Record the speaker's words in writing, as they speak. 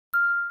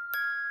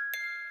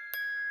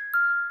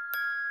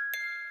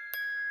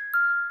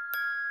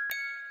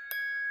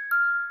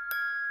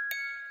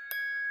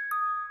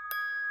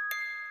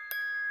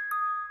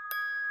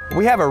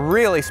We have a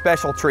really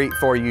special treat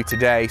for you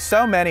today.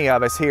 So many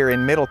of us here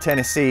in Middle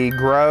Tennessee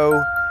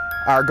grow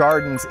our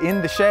gardens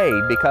in the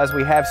shade because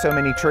we have so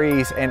many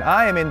trees, and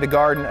I am in the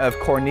garden of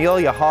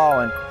Cornelia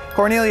Holland.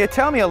 Cornelia,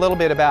 tell me a little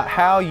bit about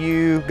how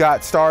you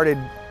got started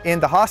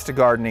in the hosta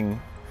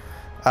gardening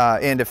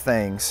end of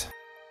things.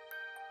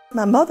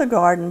 My mother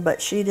gardened,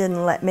 but she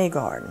didn't let me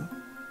garden.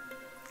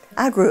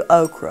 I grew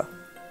okra.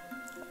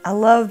 I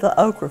love the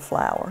okra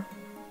flower.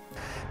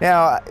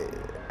 Now,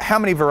 how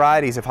many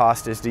varieties of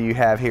hostas do you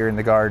have here in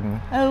the garden?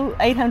 Oh,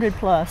 800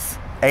 plus.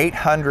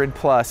 800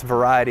 plus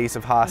varieties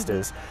of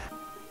hostas.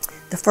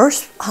 The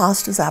first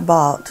hostas I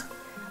bought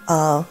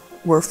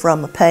were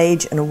from a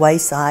Page and a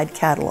Wayside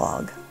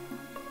catalog,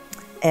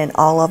 and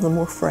all of them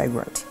were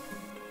fragrant.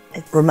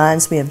 It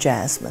reminds me of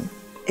jasmine.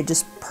 It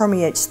just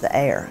permeates the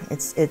air.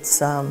 It's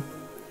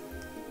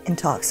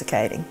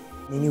intoxicating.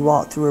 And you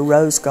walk through a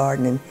rose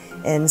garden,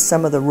 and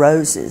some of the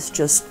roses,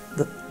 just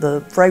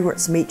the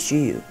fragrance meets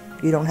you.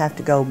 You don't have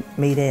to go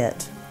meet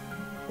it.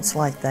 It's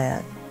like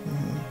that.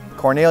 Mm-hmm.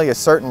 Cornelia,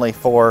 certainly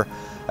for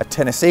a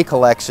Tennessee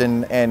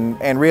collection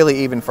and really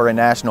even for a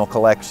national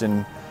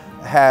collection,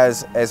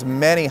 has as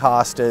many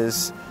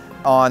hostas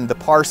on the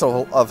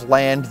parcel of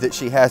land that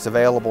she has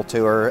available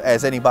to her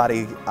as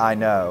anybody I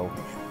know.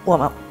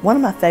 Well, one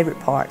of my favorite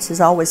parts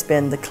has always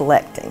been the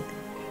collecting,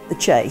 the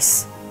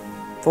chase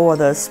for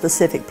the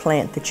specific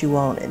plant that you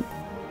wanted.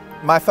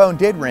 My phone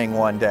did ring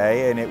one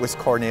day, and it was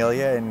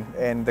Cornelia,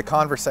 and the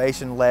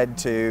conversation led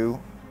to,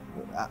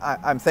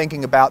 I'm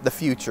thinking about the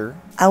future.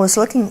 I was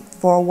looking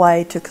for a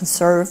way to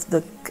conserve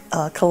the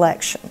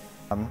collection.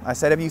 I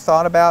said, have you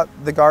thought about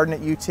the garden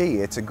at UT?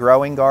 It's a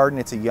growing garden,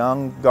 it's a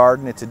young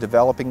garden, it's a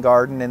developing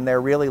garden, and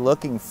they're really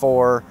looking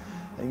for,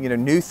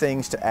 new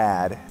things to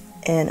add.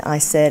 And I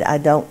said, I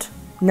don't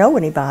know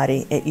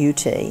anybody at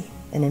UT,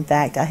 and in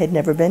fact, I had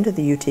never been to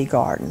the UT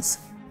gardens.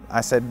 I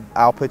said,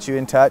 I'll put you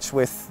in touch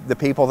with the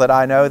people that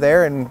I know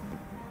there, and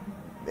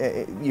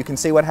you can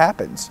see what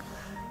happens.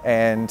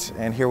 And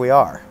here we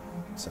are.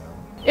 So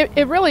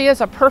it really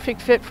is a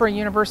perfect fit for a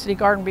university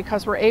garden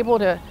because we're able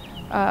to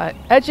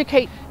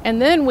educate,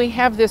 and then we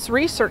have this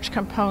research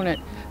component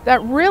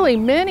that really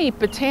many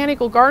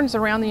botanical gardens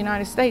around the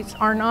United States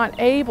are not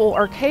able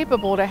or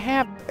capable to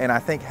have. And I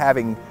think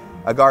having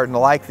a garden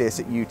like this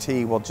at UT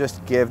will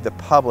just give the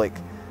public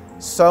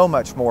so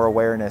much more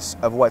awareness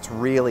of what's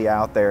really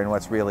out there and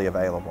what's really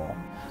available.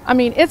 I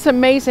mean, it's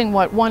amazing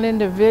what one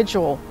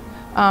individual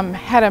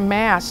had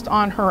amassed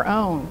on her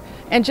own,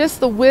 and just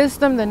the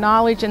wisdom, the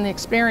knowledge, and the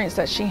experience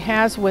that she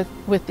has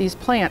with these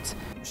plants.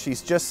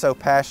 She's just so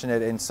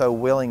passionate and so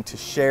willing to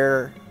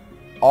share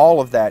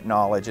all of that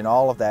knowledge and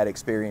all of that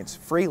experience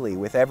freely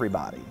with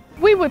everybody.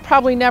 We would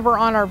probably never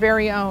on our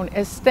very own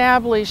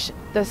establish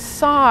the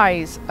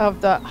size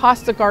of the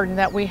hosta garden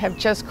that we have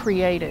just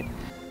created.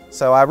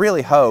 So I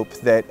really hope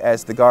that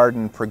as the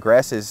garden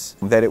progresses,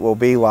 that it will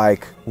be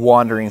like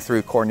wandering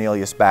through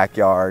Cornelia's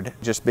backyard,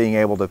 just being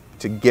able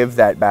to give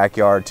that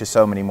backyard to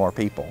so many more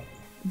people.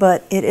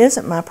 But it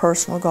isn't my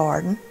personal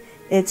garden.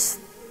 It's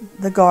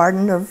the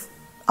garden of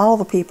all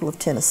the people of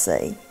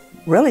Tennessee.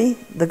 Really,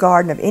 the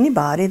garden of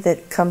anybody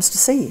that comes to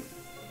see you.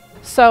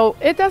 So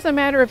it doesn't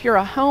matter if you're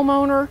a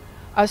homeowner,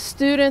 a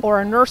student,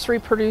 or a nursery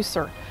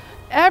producer.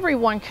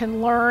 Everyone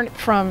can learn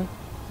from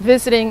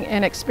visiting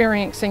and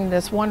experiencing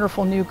this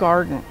wonderful new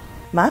garden.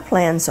 My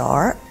plans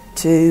are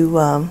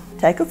to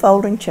take a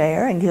folding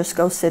chair and just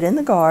go sit in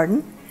the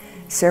garden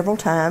several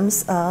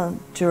times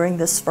during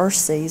this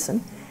first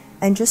season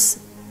and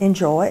just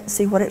enjoy it,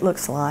 see what it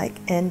looks like,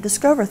 and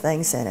discover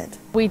things in it.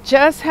 We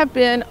just have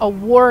been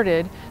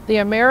awarded the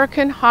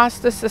American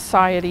Hosta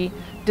Society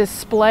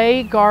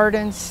Display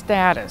Garden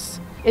status.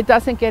 It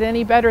doesn't get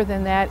any better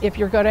than that if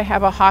you're going to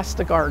have a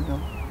hosta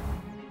garden.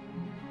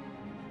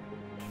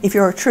 If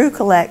you're a true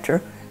collector,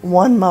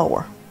 one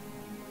more.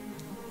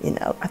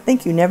 I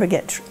think you never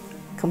get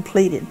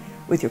completed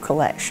with your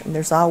collection.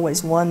 There's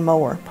always one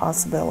more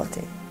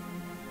possibility.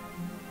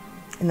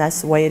 And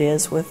that's the way it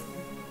is with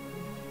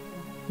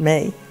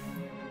me.